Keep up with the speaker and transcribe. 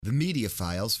The Media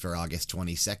Files for August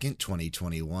 22nd,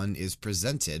 2021 is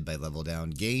presented by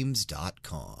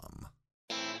LevelDownGames.com.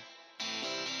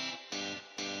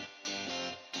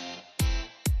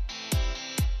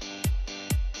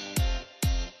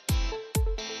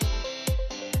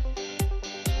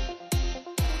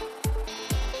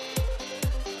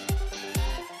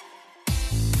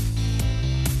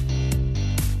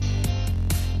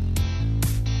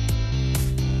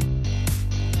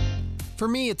 For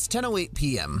me, it's 10:08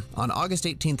 p.m. on August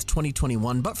 18th,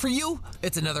 2021, but for you,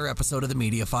 it's another episode of The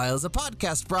Media Files, a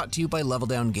podcast brought to you by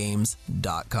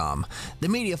LevelDownGames.com. The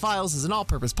Media Files is an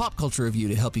all-purpose pop culture review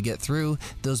to help you get through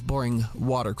those boring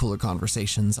water cooler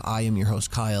conversations. I am your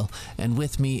host, Kyle, and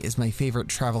with me is my favorite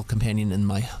travel companion in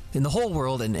the whole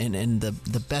world, and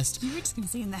the best... You were just going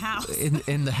to say in the house.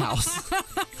 In the house.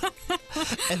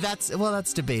 And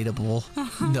that's debatable.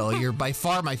 No, you're by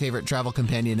far my favorite travel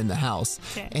companion in the house.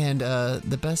 Okay. And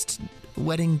the best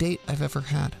wedding date I've ever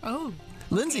had. Oh,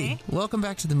 Lindsay, welcome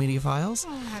back to the Media Files.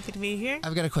 Oh, happy to be here.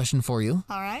 I've got a question for you.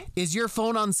 All right. Is your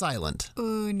phone on silent?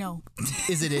 No.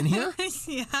 Is it in here?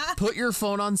 Yeah. Put your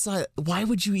phone on silent. Why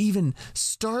would you even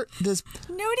start this?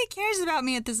 Nobody cares about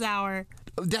me at this hour.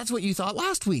 That's what you thought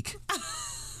last week.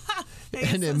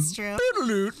 That's true.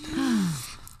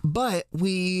 But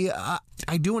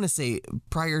I do want to say,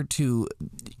 prior to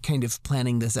kind of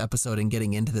planning this episode and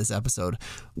getting into this episode,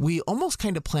 we almost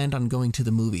kind of planned on going to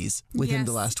the movies within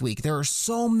the last week. There are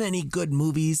so many good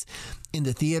movies in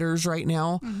the theaters right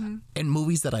now, and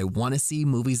movies that I want to see,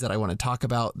 movies that I want to talk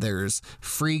about. There's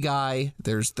Free Guy,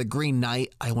 there's The Green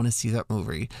Knight. I want to see that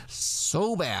movie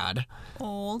so bad.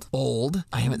 Old.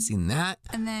 I haven't seen that.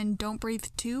 And then Don't Breathe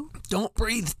 2. Don't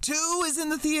Breathe 2 is in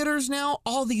the theaters now.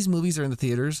 All these movies are in the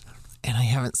theaters, and I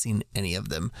haven't seen any of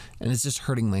them, and it's just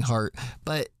hurting my heart.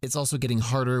 But it's also getting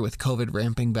harder with COVID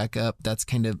ramping back up. That's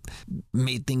kind of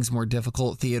made things more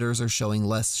difficult. Theaters are showing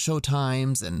less show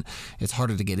times, and it's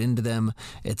harder to get into them.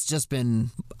 It's just been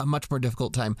a much more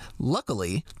difficult time.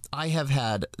 Luckily, I have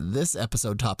had this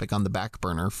episode topic on the back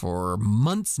burner for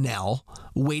months now,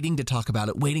 waiting to talk about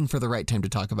it, waiting for the right time to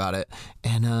talk about it.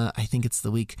 And I think it's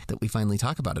the week that we finally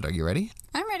talk about it. Are you ready?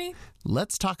 I'm ready.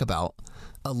 Let's talk about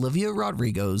Olivia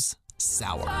Rodrigo's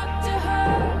Sour. Talk to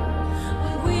her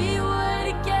when we were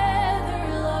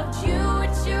together, loved you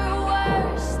at your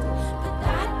worst, but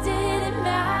that didn't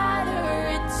matter.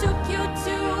 It took you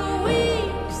 2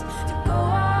 weeks to go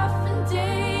off and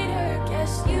date her.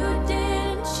 Guess you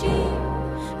didn't cheat,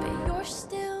 but you're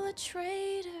still a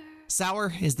traitor.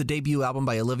 Sour is the debut album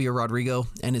by Olivia Rodrigo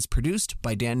and is produced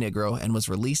by Dan Nigro and was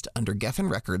released under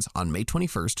Geffen Records on May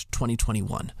 21st,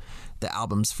 2021. The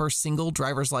album's first single,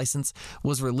 Driver's License,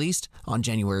 was released on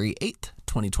January 8th,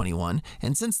 2021,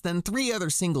 and since then, 3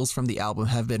 other singles from the album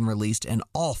have been released, and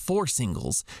all 4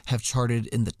 singles have charted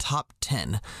in the top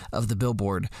 10 of the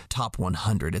Billboard Top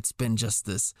 100. It's been just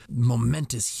this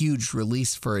momentous, huge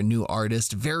release for a new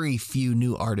artist. Very few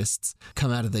new artists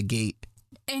come out of the gate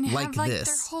And have this.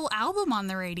 Their whole album on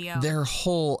the radio. Their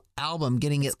whole album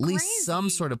getting at least some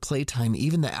sort of playtime.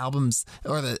 Even the albums,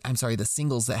 or the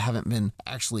singles that haven't been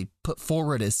actually put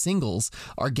forward as singles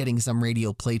are getting some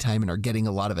radio playtime and are getting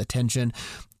a lot of attention.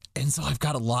 And so I've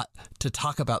got a lot to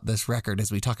talk about this record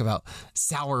as we talk about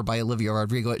Sour by Olivia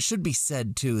Rodrigo. It should be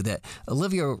said, too, that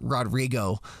Olivia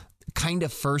Rodrigo kind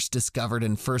of first discovered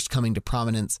and first coming to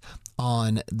prominence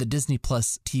on the Disney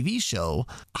Plus TV show,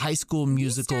 High School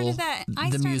Musical,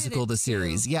 the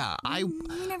series. Yeah. You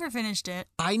never finished it.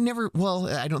 I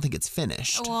don't think it's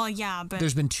finished. Well, yeah, but...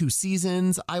 There's been 2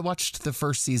 seasons. I watched the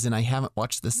first season. I haven't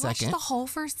watched the second. You watched the whole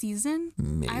first season?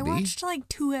 Maybe. I watched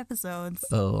 2 episodes.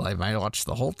 Oh, I might watch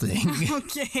the whole thing.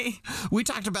 Okay. We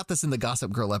talked about this in the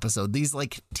Gossip Girl episode. These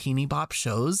teeny bop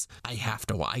shows, I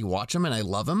watch them and I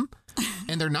love them.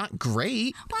 And they're not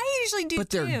great. Well, I usually do,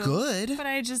 but they're good. But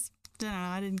I just...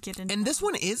 I didn't get into And this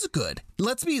one is good.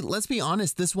 Let's be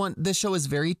honest. This show is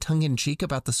very tongue in cheek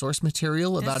about the source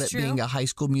material, about it being a High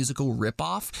School Musical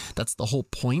ripoff. That's the whole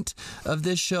point of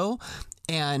this show.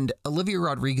 And Olivia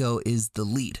Rodrigo is the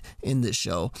lead in this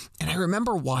show. And I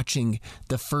remember watching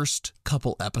the first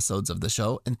couple episodes of the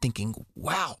show and thinking,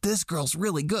 wow, this girl's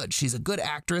really good. She's a good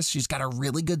actress. She's got a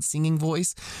really good singing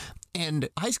voice. And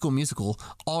High School Musical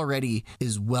already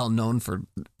is well known for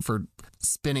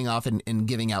spinning off and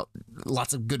giving out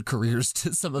lots of good careers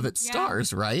to some of its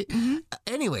stars, right? Mm-hmm.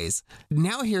 Anyways,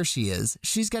 now here she is.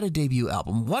 She's got a debut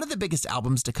album, one of the biggest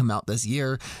albums to come out this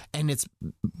year, and it's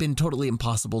been totally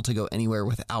impossible to go anywhere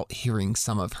without hearing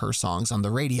some of her songs on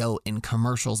the radio, in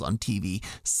commercials, on TV.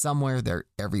 Somewhere, they're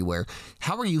everywhere.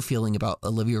 How are you feeling about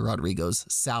Olivia Rodrigo's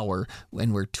Sour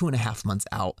when we're 2.5 months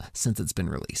out since it's been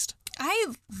released?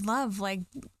 I love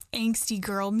angsty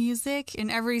girl music,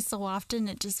 and every so often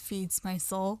it just feeds my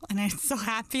soul. And I'm so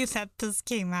happy that this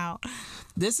came out.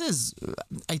 This is,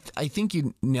 I think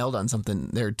you nailed on something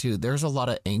there too. There's a lot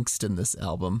of angst in this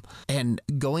album. And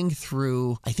going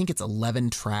through, I think it's 11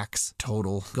 tracks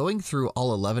total. Going through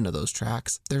all 11 of those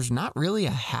tracks, there's not really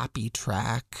a happy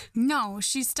track. No,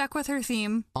 she's stuck with her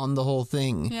theme. On the whole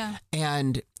thing. Yeah.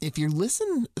 And if you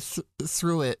listen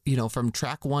through it, from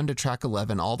track 1 to track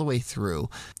 11 all the way through,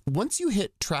 once you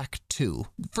hit track 2,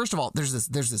 first of all, there's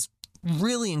this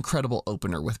really incredible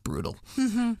opener with Brutal.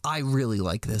 Mm-hmm. I really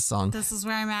like this song. This is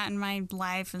where I'm at in my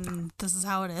life, and this is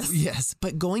how it is. Yes,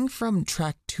 but going from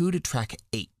track 2 to track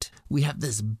 8, we have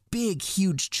this big,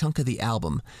 huge chunk of the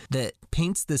album that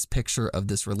paints this picture of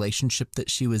this relationship that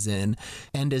she was in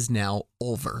and is now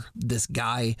over. This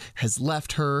guy has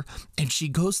left her, and she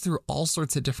goes through all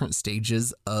sorts of different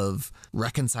stages of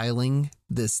reconciling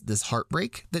this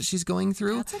heartbreak that she's going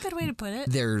through. That's a good way to put it.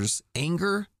 There's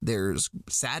anger, there's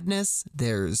sadness,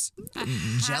 there's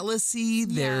jealousy,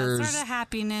 there's sort of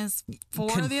happiness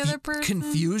for the other person.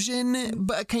 Confusion,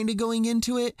 but kind of going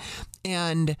into it.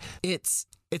 And it's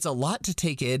a lot to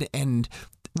take in, and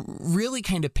really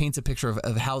kind of paints a picture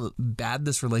of how bad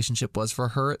this relationship was for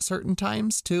her at certain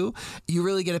times too. You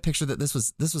really get a picture that this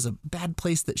was a bad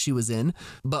place that she was in,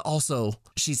 but also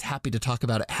she's happy to talk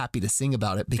about it, happy to sing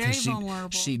about it, because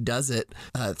she does it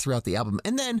throughout the album.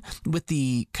 And then with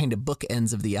the kind of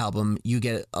bookends of the album, you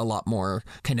get a lot more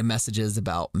kind of messages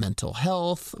about mental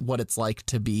health, what it's like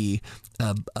to be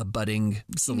a budding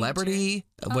celebrity,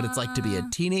 what it's like to be a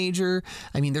teenager.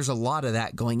 I mean, there's a lot of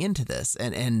that going into this,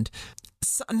 and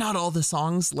not all the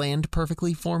songs land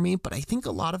perfectly for me, but I think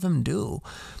a lot of them do.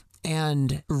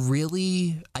 And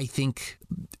really, I think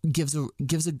gives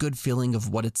a good feeling of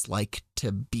what it's like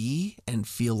to be and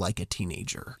feel like a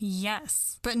teenager.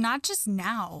 Yes, but not just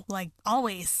now, like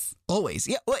always. Always.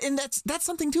 Yeah. Well, and that's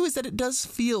something too, is that it does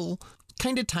feel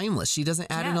kind of timeless. She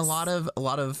doesn't add in a lot of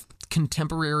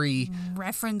contemporary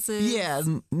references. Yeah,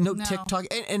 no TikTok.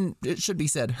 And it should be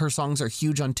said, her songs are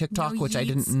huge on TikTok, which I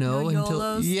didn't know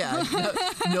until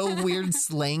no weird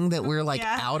slang that we're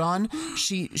out on.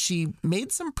 She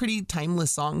made some pretty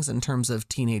timeless songs in terms of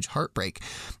teenage heartbreak.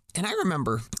 And I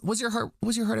remember, was your heart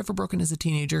ever broken as a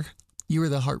teenager? You were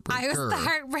the heartbreaker. I was the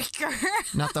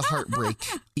heartbreaker. Not the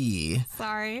heartbreak-y.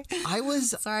 Sorry.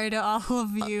 Sorry to all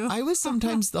of you. I was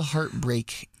sometimes the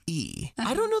heartbreak-y.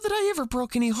 I don't know that I ever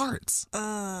broke any hearts.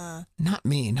 Not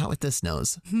me. Not with this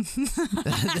nose. The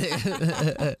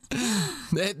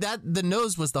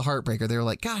nose was the heartbreaker. They were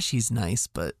like, gosh, he's nice,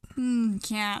 but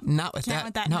can't. Not with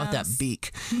that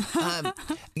beak.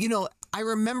 I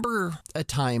remember a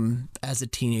time as a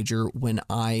teenager when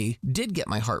I did get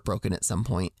my heart broken at some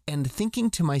point, and thinking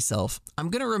to myself, I'm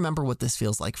going to remember what this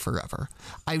feels like forever.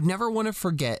 I never want to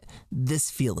forget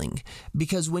this feeling,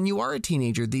 because when you are a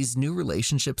teenager, these new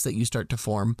relationships that you start to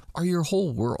form are your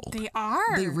whole world. They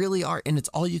are. They really are. And it's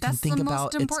all you can think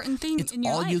about. That's the most important thing in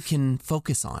your life. It's all you can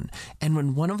focus on. And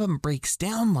when one of them breaks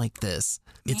down like this,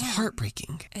 it's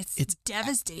heartbreaking. It's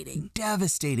devastating.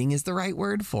 Devastating is the right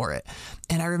word for it.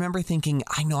 And I remember thinking,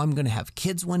 I know I'm going to have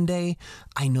kids one day.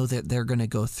 I know that they're going to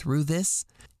go through this,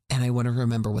 and I want to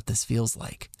remember what this feels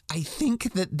like. I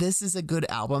think that this is a good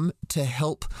album to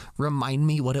help remind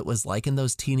me what it was like in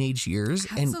those teenage years.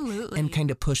 Absolutely. And kind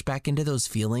of push back into those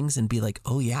feelings and be like,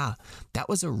 oh yeah, that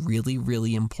was a really,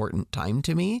 really important time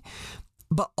to me.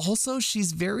 But also,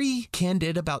 she's very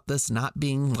candid about this not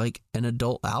being like an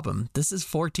adult album. This is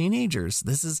for teenagers.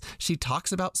 She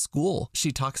talks about school.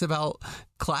 She talks about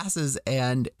classes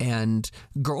and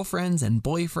girlfriends and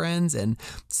boyfriends. And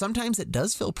sometimes it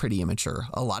does feel pretty immature.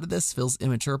 A lot of this feels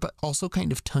immature, but also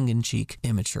kind of tongue-in-cheek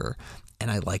immature.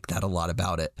 And I like that a lot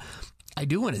about it. I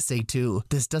do want to say, too,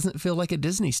 this doesn't feel like a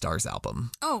Disney Stars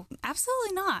album. Oh,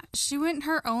 absolutely not. She went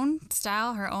her own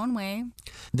style, her own way.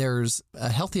 There's a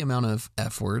healthy amount of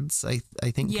F words, I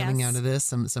think, coming out of this.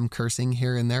 Some cursing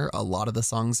here and there. A lot of the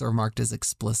songs are marked as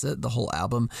explicit. The whole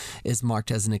album is marked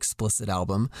as an explicit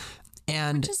album.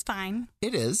 Which is fine.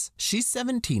 It is. She's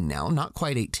 17 now, not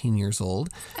quite 18 years old.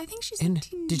 I think she's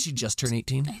 18. Did she just turn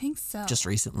 18? I think so. Just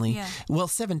recently? Yeah. Well,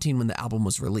 17 when the album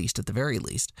was released, at the very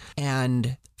least.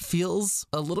 And feels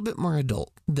a little bit more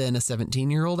adult than a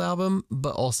 17-year-old album,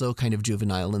 but also kind of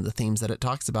juvenile in the themes that it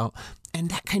talks about. And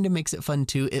that kind of makes it fun,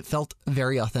 too. It felt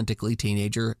very authentically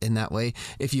teenager in that way.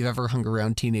 If you've ever hung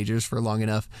around teenagers for long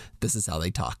enough, this is how they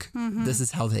talk. Mm-hmm. This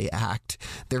is how they act.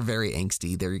 They're very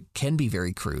angsty. They can be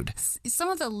very crude. Some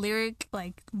of the lyric,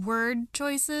 word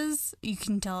choices, you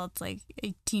can tell it's like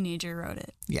a teenager wrote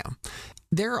it. Yeah.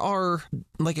 There are,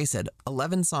 like I said,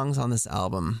 11 songs on this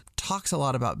album. Talks a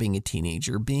lot about being a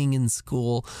teenager, being in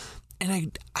school,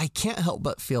 And I can't help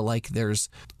but feel like there's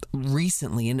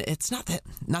recently, and it's not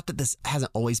that this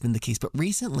hasn't always been the case, but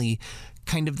recently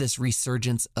kind of this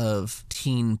resurgence of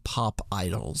teen pop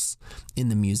idols in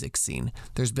the music scene.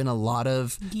 There's been a lot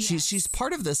of she's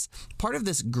part of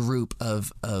this group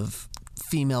of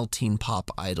female teen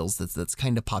pop idols that's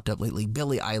kind of popped up lately.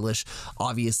 Billie Eilish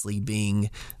obviously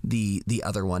being the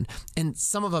other one. And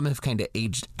some of them have kind of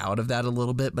aged out of that a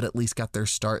little bit, but at least got their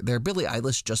start there. Billie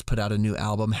Eilish just put out a new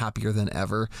album, Happier Than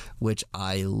Ever, which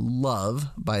I love,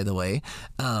 by the way.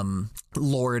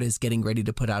 Lorde is getting ready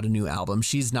to put out a new album.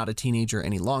 She's not a teenager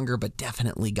any longer, but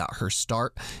definitely got her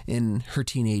start in her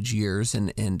teenage years and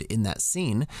in that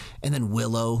scene. And then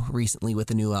Willow recently with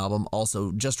a new album,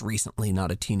 also just recently,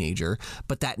 not a teenager,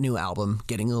 but that new album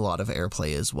getting a lot of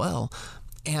airplay as well.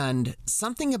 And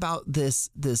something about this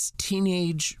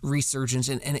teenage resurgence,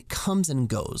 and it comes and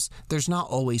goes. There's not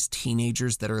always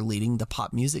teenagers that are leading the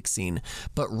pop music scene,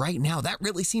 but right now that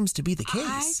really seems to be the case.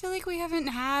 I feel like we haven't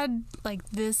had like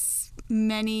this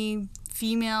many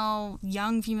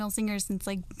young female singers since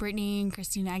like Britney and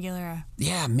Christina Aguilera.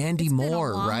 Yeah, Mandy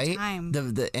Moore, right? Time.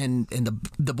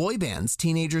 The boy bands,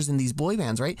 teenagers in these boy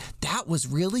bands, right? That was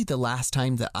really the last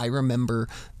time that I remember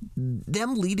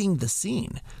them leading the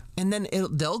scene. And then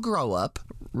they'll grow up,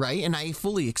 right? And I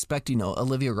fully expect,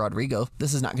 Olivia Rodrigo,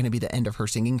 this is not going to be the end of her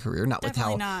singing career, Definitely with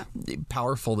how not.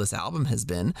 powerful this album has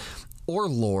been. Or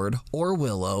Lorde, or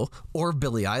Willow, or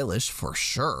Billie Eilish, for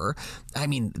sure. I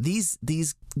mean, these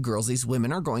girls, these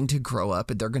women are going to grow up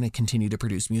and they're going to continue to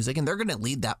produce music and they're going to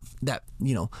lead that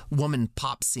woman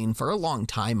pop scene for a long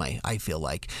time, I feel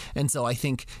like. And so I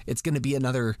think it's going to be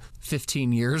another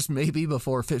 15 years, maybe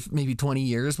 20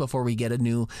 years before we get a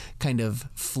new kind of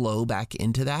flow back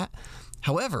into that.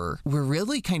 However, we're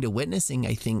really kind of witnessing,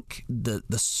 I think, the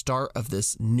start of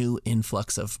this new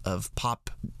influx of pop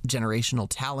generational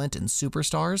talent and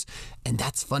superstars, and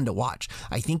that's fun to watch.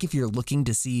 I think if you're looking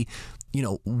to see,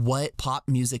 what pop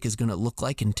music is going to look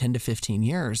like in 10 to 15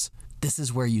 years, this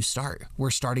is where you start.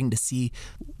 We're starting to see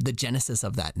the genesis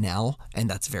of that now, and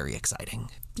that's very exciting.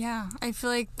 Yeah, I feel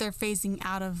like they're phasing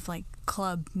out of like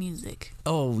club music.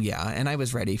 Oh yeah, and I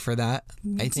was ready for that.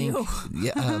 Me I think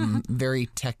too. Very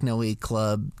techno-y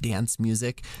club dance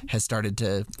music has started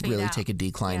to really take a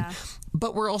decline. Yeah.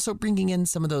 But we're also bringing in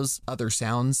some of those other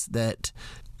sounds that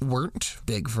weren't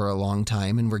big for a long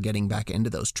time, and we're getting back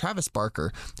into those. Travis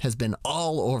Barker has been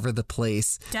all over the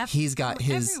place. He's got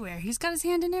everywhere. He's got his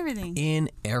hand in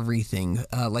everything.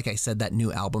 Like I said, that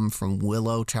new album from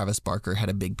Willow, Travis Barker had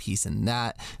a big piece in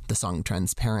that. The song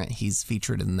Transparent, he's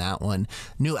featured in that one.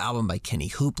 New album by Kenny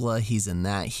Hoopla, he's in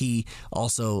that. He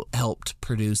also helped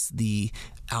produce the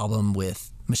album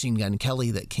with Machine Gun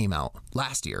Kelly that came out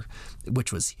last year,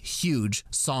 which was huge.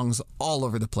 Songs all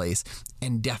over the place,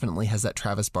 and definitely has that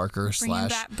Travis Barker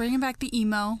bringing back the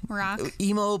emo rock,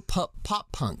 emo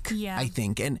pop punk. Yeah, I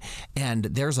think, and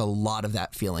there's a lot of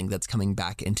that feeling that's coming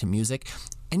back into music.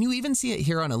 And you even see it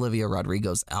here on Olivia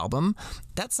Rodrigo's album.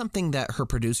 That's something that her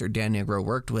producer, Dan Negro,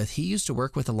 worked with. He used to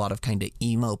work with a lot of kind of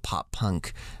emo pop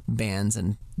punk bands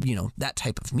and, that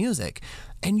type of music.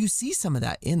 And you see some of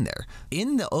that in there.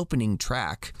 In the opening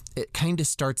track, it kind of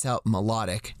starts out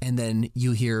melodic, and then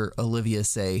you hear Olivia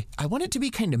say, I want it to be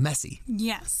kind of messy.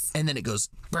 Yes. And then it goes,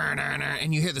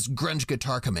 and you hear this grunge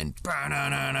guitar come in. People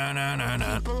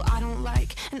I don't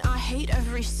like, and I hate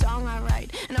every song I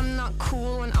write. And I'm not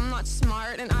cool, and I'm not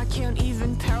smart, and I can't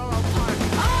even parallel park.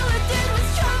 All I did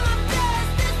was try my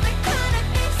best. It's the kind of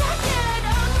things I get.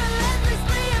 I'm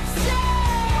relentlessly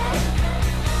upset.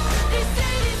 They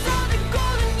say these are the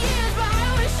golden years, but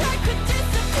I wish I could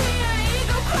disappear.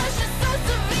 Ego crush is so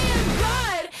severe.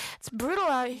 God, it's brutal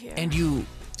out here. And you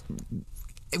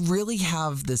really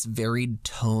have this varied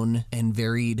tone and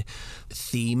varied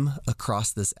theme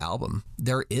across this album.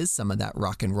 There is some of that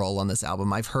rock and roll on this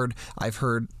album. I've heard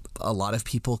a lot of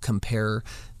people compare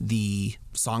the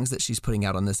songs that she's putting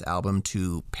out on this album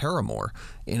to Paramore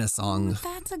in a song.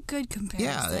 That's a good comparison.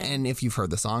 Yeah, and if you've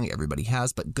heard the song, everybody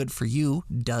has, but Good For You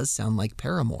does sound like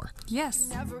Paramore. Yes.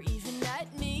 Never even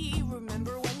met me.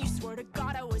 Remember when you swore to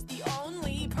God I was the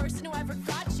only person who ever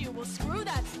got you? Well, screw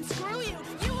that and screw you.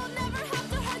 You will never have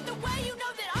to hurt the way you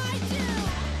know that I do.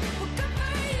 Well, good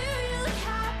for you. You look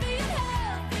happy and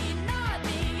healthy. Not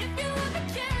me. If you ever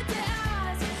cared to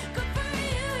ask. Good for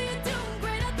you. You're doing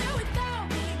great out there without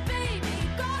me, baby.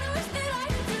 God, I wish that I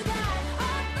could do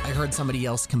that. I heard somebody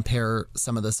else compare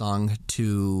some of the song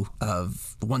to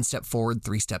One Step Forward,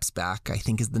 Three Steps Back, I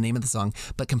think is the name of the song,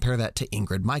 but compare that to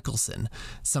Ingrid Michaelson.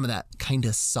 Some of that kind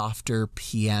of softer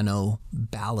piano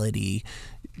ballady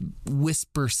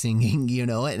whisper singing,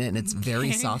 and it's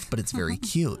very soft, but it's very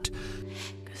cute.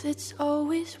 It's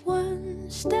always one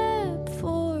step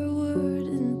forward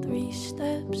and 3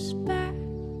 steps back.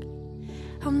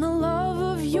 I'm the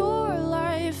love of your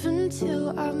life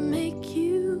until I make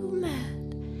you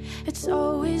mad. It's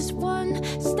always one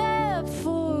step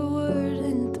forward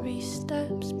and 3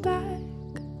 steps back.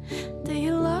 Do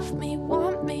you love me,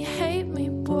 want me, hate me?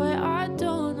 Boy, I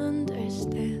don't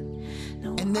understand.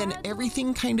 No, and then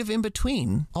everything kind of in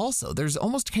between. Also, there's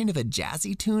almost kind of a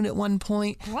jazzy tune at one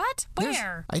point. What?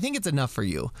 Where? I think it's enough for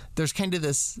you. There's kind of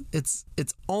this, it's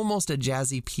almost a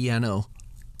jazzy piano.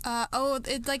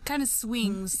 It like kind of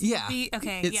swings. Yeah.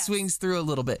 It yes. swings through a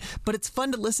little bit, but it's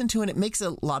fun to listen to and it makes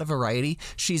a lot of variety.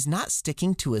 She's not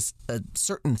sticking to a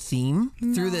certain theme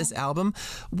through this album,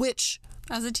 which...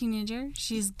 As a teenager,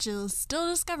 she's just still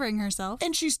discovering herself.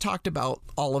 And she's talked about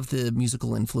all of the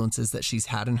musical influences that she's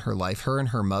had in her life. Her and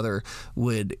her mother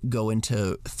would go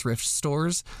into thrift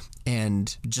stores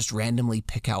and just randomly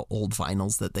pick out old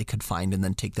vinyls that they could find and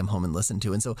then take them home and listen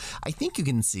to. And so I think you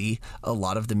can see a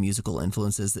lot of the musical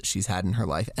influences that she's had in her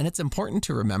life. And it's important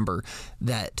to remember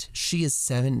that she is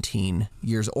 17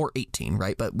 years, or 18,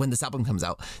 right? But when this album comes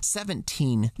out,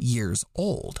 17 years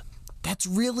old. That's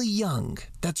really young.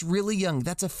 That's really young.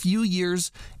 That's a few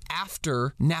years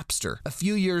after Napster, a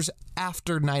few years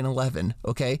after 9/11,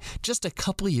 okay? Just a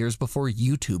couple of years before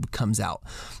YouTube comes out.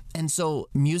 And so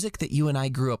music that you and I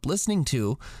grew up listening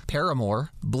to,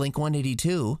 Paramore,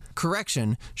 Blink-182,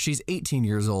 correction, she's 18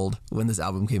 years old when this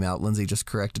album came out. Lindsay just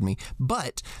corrected me.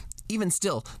 But even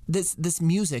still, this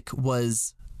music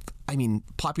was...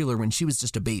 popular when she was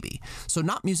just a baby. So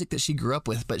not music that she grew up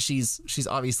with, but she's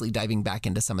obviously diving back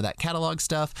into some of that catalog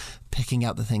stuff, picking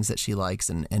out the things that she likes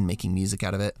and making music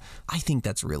out of it. I think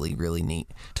that's really, really neat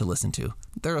to listen to.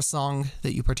 There a song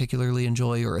that you particularly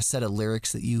enjoy or a set of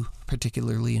lyrics that you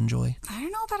particularly enjoy? I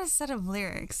don't know about a set of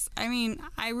lyrics.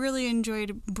 I really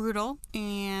enjoyed Brutal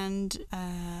and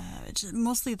just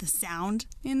mostly the sound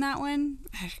in that one.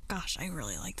 Gosh, I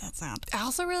really like that sound. I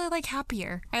also really like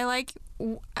Happier. I like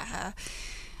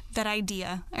that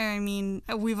idea.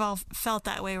 We've all felt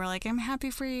that way. We're like, I'm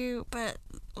happy for you, but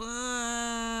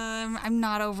I'm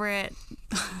not over it.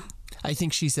 I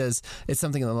think she says it's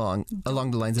something along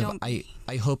the lines of,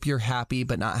 I hope you're happy,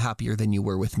 but not happier than you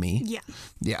were with me. Yeah.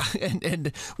 Yeah.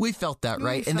 And we felt that,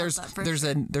 right? And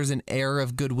there's an air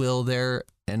of goodwill there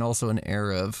and also an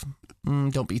air of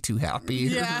don't be too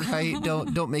happy, right?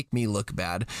 Don't make me look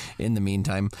bad in the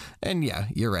meantime. And yeah,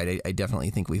 you're right. I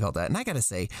definitely think we felt that. And I got to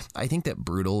say, I think that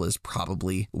Brutal is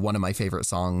probably one of my favorite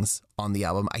songs on the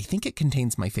album. I think it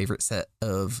contains my favorite set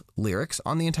of lyrics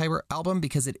on the entire album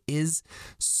because it is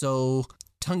so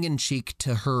tongue-in-cheek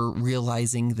to her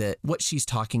realizing that what she's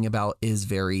talking about is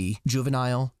very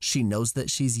juvenile. She knows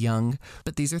that she's young,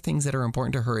 but these are things that are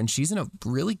important to her, and she's in a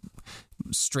really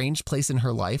strange place in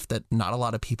her life that not a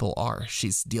lot of people are.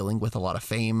 She's dealing with a lot of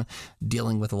fame,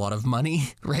 dealing with a lot of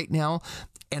money right now,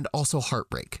 and also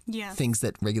heartbreak. Yeah. Things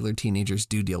that regular teenagers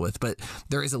do deal with. But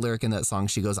there is a lyric in that song.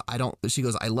 She goes, I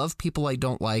love people I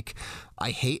don't like.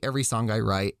 I hate every song I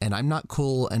write, and I'm not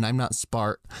cool, and I'm not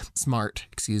smart,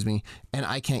 and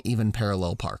I can't even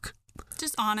parallel park.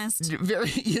 Just honest. Very,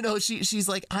 she's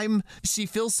like, she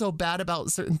feels so bad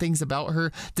about certain things about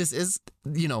her. This is,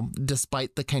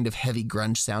 despite the kind of heavy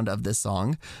grunge sound of this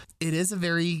song, it is a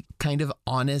very kind of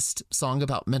honest song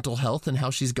about mental health and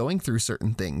how she's going through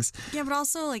certain things. Yeah, but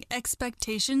also like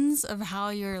expectations of how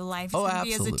your life is going to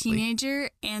be as a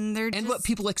teenager, and what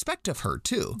people expect of her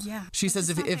too. Yeah. She says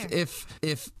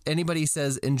if anybody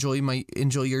says enjoy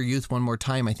your youth one more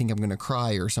time, I think I'm going to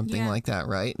cry or something like that,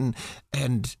 right?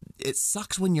 And it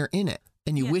sucks when you're in it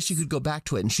and you wish you could go back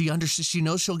to it, and she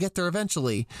knows she'll get there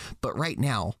eventually, but right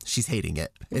now she's hating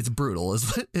it. It's brutal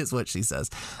is what she says.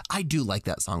 I do like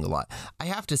that song a lot. I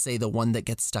have to say the one that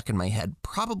gets stuck in my head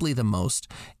probably the most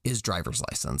is Driver's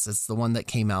License. It's the one that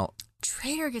came out.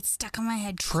 Traitor gets stuck in my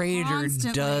head Traitor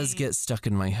does get stuck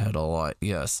in my head a lot,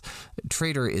 yes.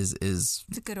 Traitor is it's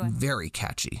a good one. Very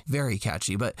catchy,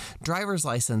 but Driver's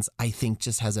License, I think,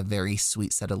 just has a very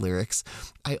sweet set of lyrics.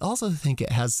 I also think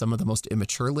it has some of the most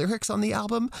immature lyrics on the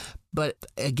album, but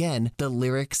again, the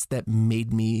lyrics that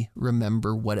made me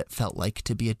remember what it felt like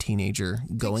to be a teenager,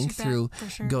 going through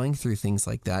things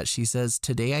like that. She says,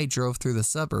 today I drove through the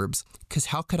suburbs, because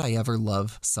how could I ever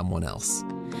love someone else?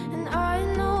 And I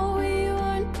know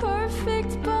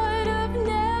perfect, but I've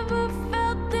never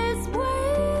felt this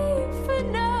way for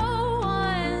no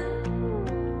one.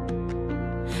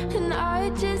 And I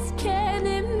just can't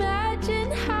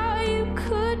imagine how you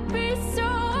could be so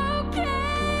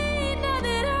okay now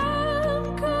that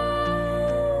I'm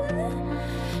gone.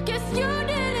 Guess you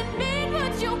didn't mean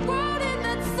what you wrote in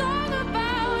that song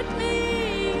about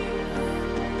me.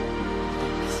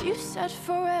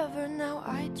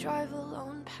 drive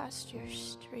alone past your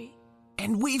street.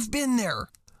 And we've been there.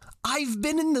 I've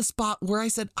been in the spot where I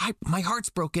said, my heart's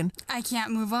broken. I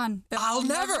can't move on. I'll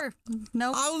never.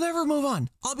 Nope. I'll never move on.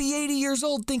 I'll be 80 years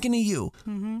old thinking of you.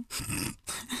 Mm-hmm.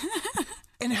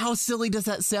 And how silly does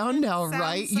that sound now,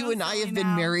 right? So you and I have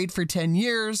been married for 10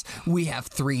 years. We have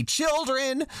 3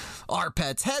 children. Our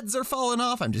pets' heads are falling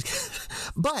off. I'm just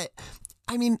kidding. But,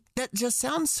 I mean, that just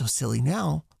sounds so silly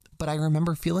now. But I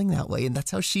remember feeling that way, and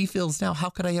that's how she feels now. How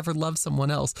could I ever love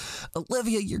someone else?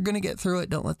 Olivia, you're going to get through it.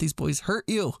 Don't let these boys hurt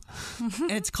you.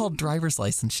 And it's called Driver's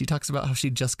License. She talks about how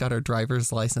she just got her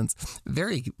driver's license.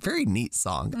 Very, very neat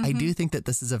song. I do think that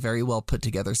this is a very well put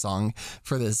together song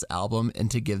for this album, and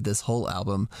to give this whole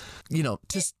album,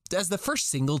 just as the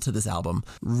first single to this album,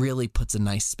 really puts a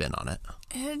nice spin on it.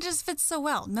 It just fits so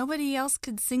well. Nobody else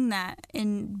could sing that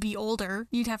and be older.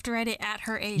 You'd have to write it at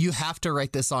her age. You have to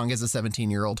write this song as a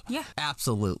 17-year-old. Yeah.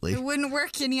 Absolutely. It wouldn't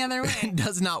work any other way. It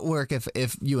does not work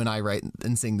if you and I write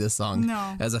and sing this song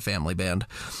as a family band.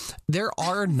 There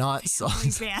are not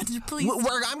songs. Family band, please.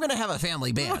 I'm going to have a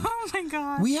family band. Oh my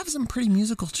God. We have some pretty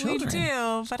musical children. We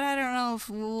do, but I don't know if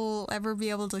we'll ever be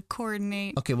able to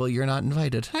coordinate. Okay, well, you're not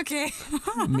invited. Okay.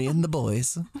 Me and the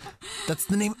Boys. That's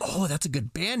the name. Oh, that's a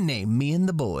good band name. Me and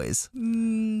the Boys.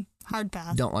 Hard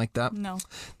pass. Don't like that? No.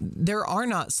 There are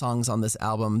not songs on this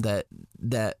album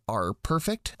that are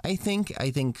perfect, I think. I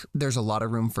think there's a lot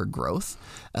of room for growth.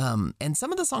 And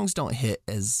some of the songs don't hit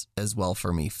as well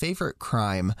for me. Favorite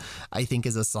Crime, I think,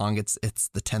 is a song. It's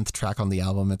the 10th track on the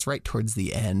album. It's right towards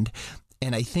the end.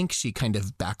 And I think she kind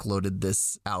of backloaded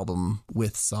this album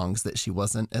with songs that she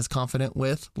wasn't as confident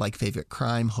with, like Favorite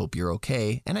Crime, Hope You're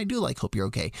Okay. And I do like Hope You're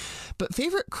Okay. But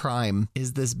Favorite Crime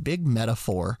is this big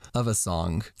metaphor of a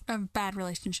song. Of bad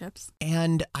relationships.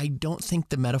 And I don't think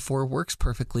the metaphor works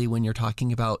perfectly when you're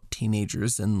talking about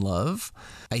teenagers and love.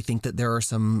 I think that there are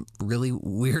some really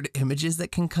weird images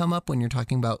that can come up when you're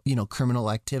talking about, criminal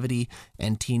activity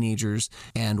and teenagers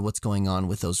and what's going on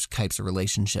with those types of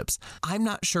relationships. I'm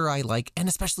not sure I like, and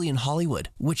especially in Hollywood,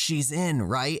 which she's in,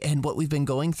 right? And what we've been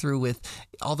going through with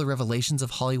all the revelations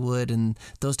of Hollywood and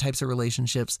those types of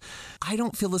relationships. I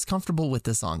don't feel as comfortable with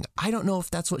this song. I don't know if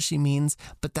that's what she means,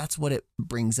 but that's what it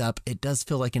brings up. It does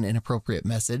feel like an inappropriate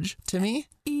message to me.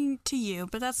 To you,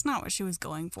 but that's not what she was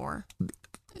going for.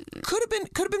 Could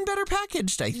have been better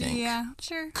packaged, I think. Yeah,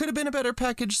 sure. Could have been a better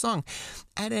packaged song.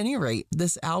 At any rate,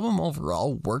 this album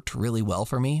overall worked really well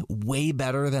for me. Way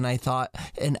better than I thought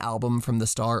an album from the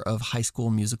star of High School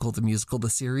Musical, the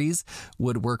series,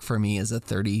 would work for me as a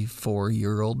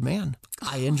 34-year-old man.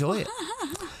 I enjoy it.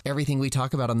 Everything we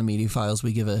talk about on the Media Files,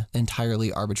 we give an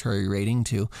entirely arbitrary rating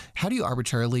to. How do you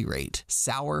arbitrarily rate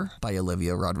Sour by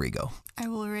Olivia Rodrigo? I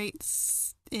will rate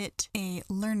it a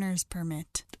learner's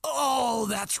permit. Oh,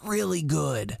 that's really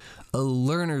good. A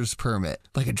learner's permit,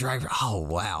 like a driver. Oh,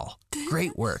 wow.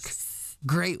 Great work.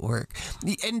 Great work.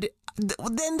 And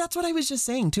then that's what I was just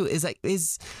saying too, is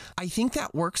I think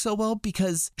that works so well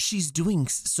because she's doing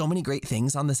so many great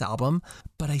things on this album,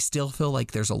 but I still feel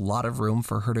like there's a lot of room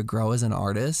for her to grow as an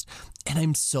artist. And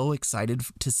I'm so excited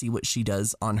to see what she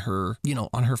does on her,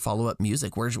 on her follow-up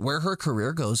music, where her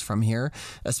career goes from here,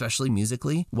 especially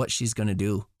musically, what she's going to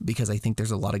do, because I think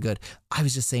there's a lot of good. I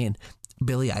was just saying,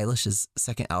 Billie Eilish's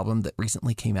second album that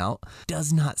recently came out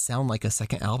does not sound like a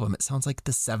second album. It sounds like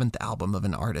the 7th album of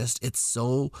an artist. It's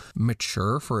so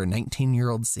mature for a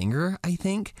 19-year-old singer, I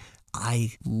think.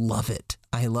 I love it.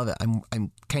 I love it.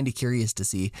 I'm kind of curious to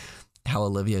see how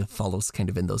Olivia follows kind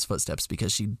of in those footsteps,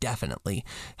 because she definitely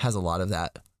has a lot of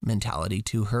that mentality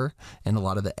to her and a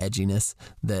lot of the edginess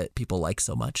that people like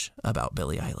so much about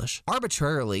Billie Eilish.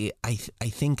 Arbitrarily, I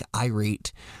think I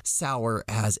rate Sour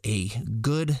as a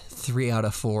good 3 out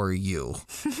of 4 you.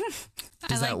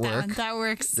 Does that work? That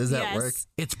works. Does that work?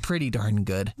 It's pretty darn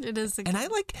good. It is a and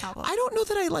good album. I don't know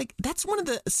that I like, that's one of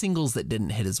the singles that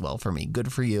didn't hit as well for me.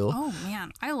 Good for You. Oh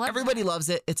man, I love Everybody loves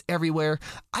it. It's everywhere.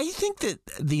 I think that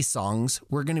these songs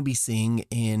we're going to be seeing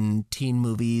in teen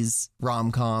movies,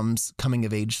 rom-coms, coming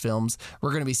of age films. We're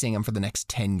going to be seeing them for the next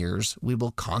 10 years. We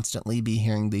will constantly be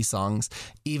hearing these songs.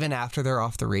 Even after they're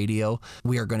off the radio,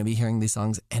 we are going to be hearing these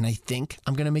songs. And I think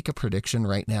I'm going to make a prediction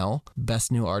right now.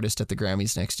 Best new artist at the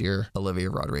Grammys next year, Olivia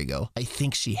Rodrigo. I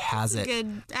think she has it.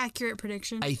 Good, accurate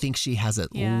prediction. I think she has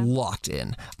it locked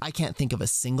in. I can't think of a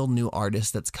single new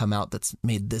artist that's come out that's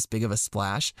made this big of a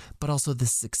splash, but also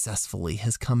this successfully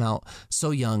has come out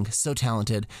so young, so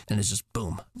talented, and is just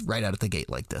boom, right out of the gate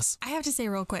like this. I have to say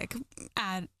real quick,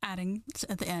 adding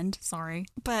at the end, sorry,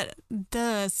 but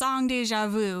the song Deja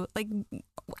Vu, like,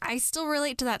 I still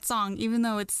relate to that song, even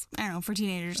though it's, I don't know, for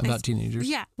teenagers. About teenagers?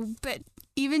 Yeah, but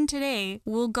even today,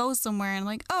 we'll go somewhere and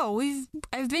like, oh,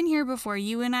 I've been here before.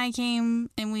 You and I came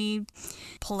and we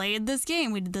played this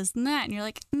game. We did this and that. And you're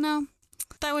like, no,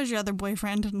 that was your other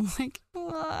boyfriend. And I'm like,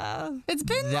 it's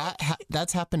been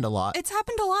that's happened a lot. It's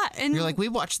happened a lot. And you're like, we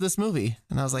watched this movie.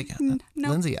 And I was like, no.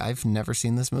 Lindsay, I've never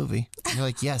seen this movie. And you're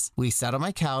like, yes, we sat on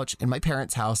my couch in my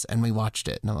parents' house and we watched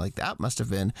it. And I'm like, that must have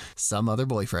been some other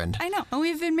boyfriend. I know. And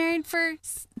we've been married for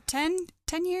 10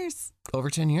 years. Over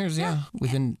 10 years, yeah.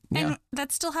 We've been, And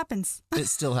that still happens. It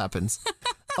still happens.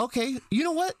 Okay, you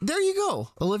know what? There you go.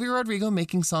 Olivia Rodrigo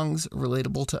making songs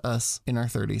relatable to us in our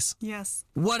 30s. Yes.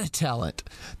 What a talent.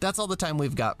 That's all the time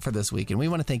we've got for this week. And we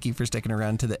want to thank you for sticking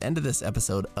around to the end of this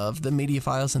episode of The Media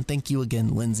Files. And thank you again,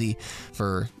 Lindsay,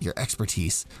 for your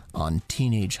expertise on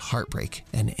teenage heartbreak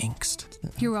and angst.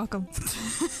 You're welcome.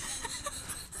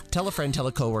 Tell a friend, tell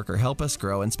a coworker, help us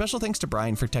grow. And special thanks to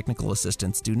Brian for technical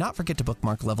assistance. Do not forget to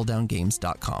bookmark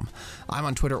leveldowngames.com. I'm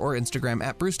on Twitter or Instagram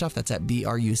at Brucetoph, that's at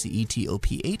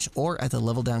BRUCETOPH, or at the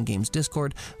Level Down Games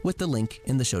Discord with the link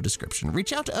in the show description.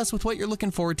 Reach out to us with what you're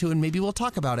looking forward to, and maybe we'll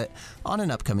talk about it on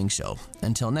an upcoming show.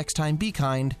 Until next time, be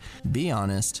kind, be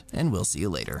honest, and we'll see you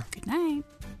later. Good night.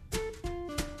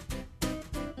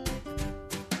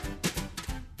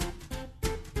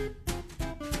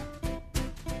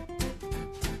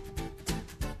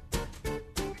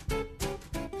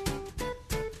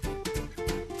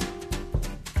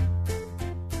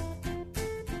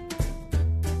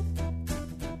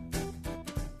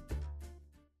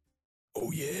 Oh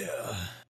yeah.